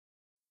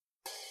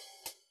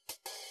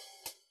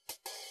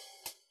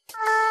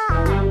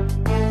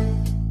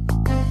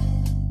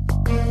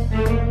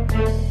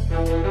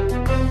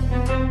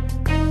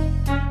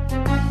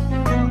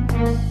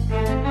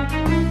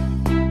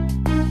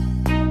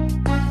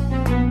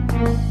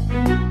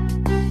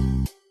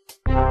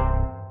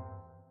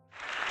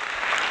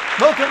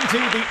Welcome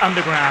to the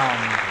Underground,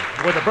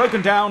 where the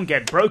broken down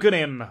get broken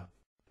in.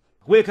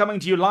 We're coming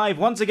to you live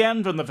once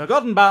again from the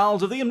forgotten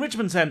bowels of the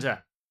Enrichment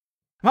Center.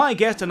 My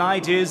guest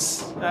tonight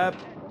is, well,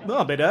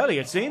 a bit early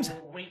it seems.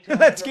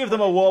 Let's give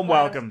them a warm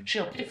welcome.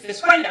 She'll pick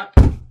this right up.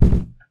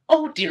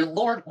 Oh dear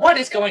Lord, what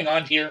is going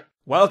on here?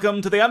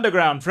 Welcome to the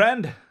Underground,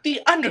 friend.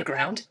 The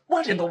Underground?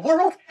 What in the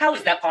world? How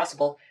is that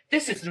possible?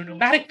 This is the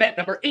pneumatic vent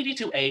number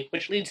 82A,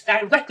 which leads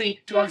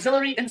directly to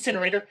auxiliary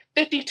incinerator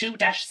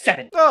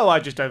 52-7. Oh, I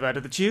just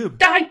diverted the tube.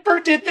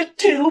 Diverted the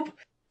tube?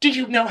 Do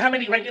you know how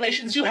many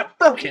regulations you have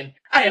broken?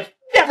 I have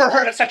never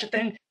heard of such a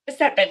thing. Is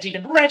that vent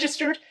even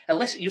registered?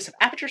 Illicit use of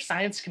Aperture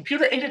Science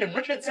Computer-Aided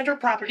Enrichment Center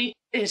property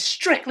is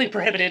strictly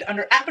prohibited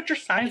under Aperture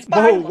Science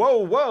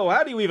bylaw. Whoa,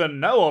 how do you even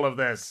know all of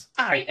this?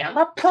 I am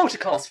a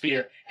protocol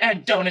sphere,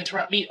 and don't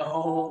interrupt me.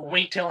 Oh,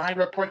 wait till I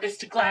report this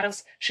to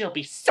GLaDOS. She'll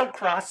be so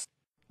cross.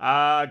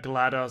 Ah,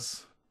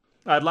 GLaDOS.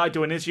 I'd like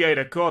to initiate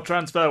a core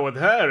transfer with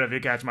her if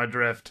you catch my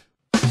drift.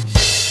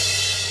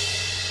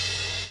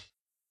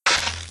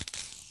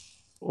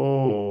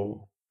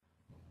 Oh.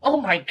 Oh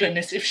my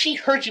goodness, if she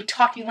heard you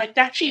talking like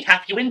that, she'd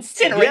have you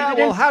incinerated. Yeah,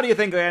 well, how do you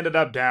think I ended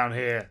up down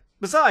here?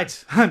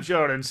 Besides, I'm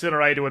sure an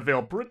incinerator would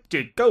feel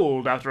pretty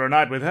cold after a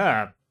night with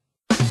her.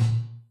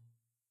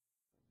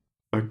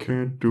 I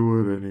can't do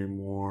it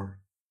anymore.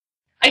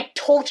 I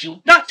told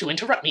you not to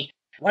interrupt me.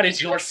 What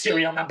is your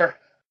serial number?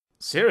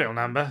 Serial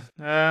number?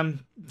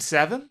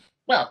 7?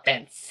 Well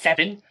then,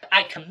 7.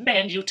 I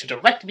command you to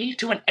direct me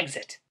to an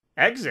exit.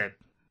 Exit?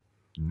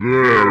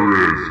 There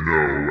is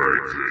no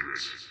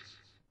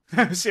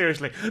exit.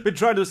 Seriously, been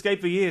trying to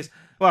escape for years.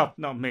 Well,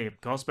 not me,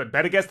 of course, but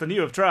better guess than you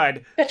have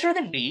tried. Better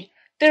than me?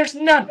 There's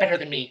none better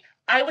than me.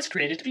 I was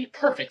created to be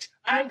perfect.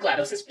 I'm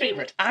GLaDOS'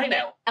 favorite, I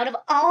know. Out of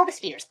all the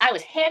spheres, I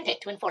was handpicked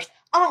to enforce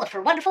all of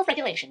her wonderful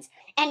regulations.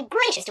 And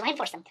gracious do I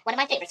enforce them. One of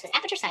my favorites was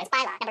Aperture Science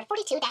Bylaw number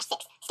 42-6,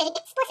 stated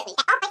explicitly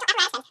that all vital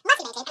apparatus must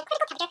be maintained at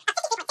critical temperature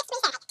of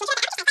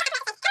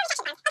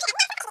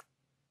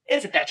 63.6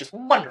 Isn't that just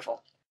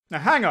wonderful? Now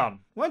hang on,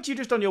 weren't you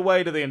just on your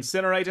way to the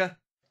incinerator?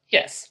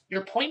 Yes,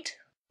 your point?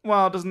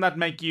 Well, doesn't that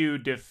make you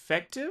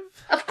defective?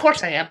 Of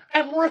course I am.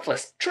 I'm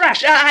worthless.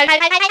 Trash.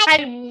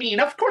 I mean,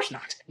 of course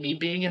not. Me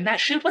being in that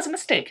chute was a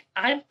mistake.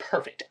 I'm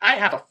perfect. I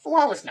have a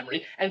flawless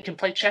memory and can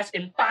play chess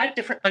in 5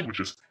 different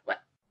languages.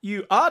 What?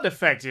 You are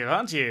defective,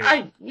 aren't you?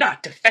 I'm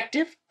not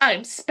defective.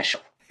 I'm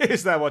special.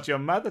 Is that what your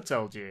mother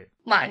told you?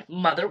 My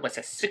mother was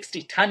a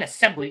 60-ton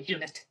assembly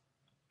unit.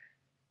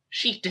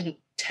 She didn't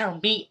tell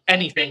me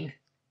anything.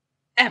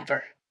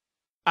 Ever.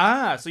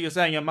 Ah, so you're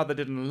saying your mother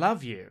didn't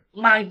love you?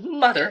 My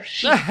mother,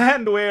 she...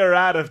 And we're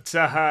out of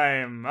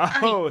time.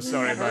 Oh,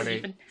 sorry, buddy. I never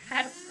even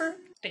had a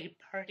birthday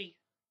party.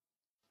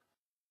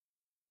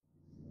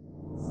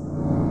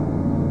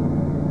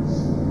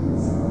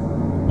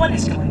 What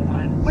is going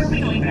on? Where are we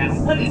going now?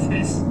 What is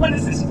this? What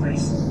is this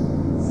place?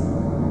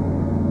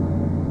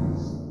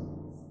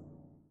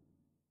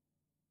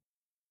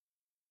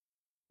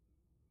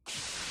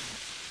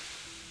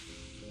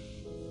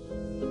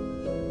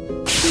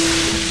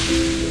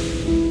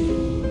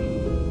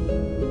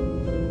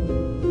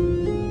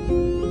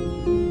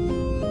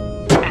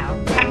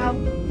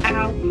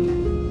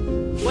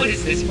 What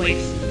is this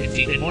place? It's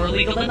even more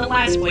illegal than the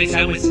last place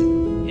I was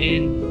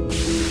in.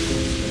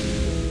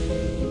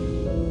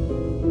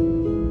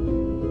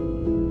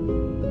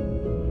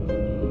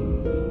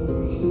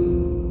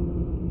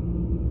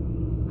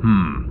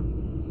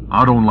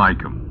 I don't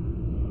like him.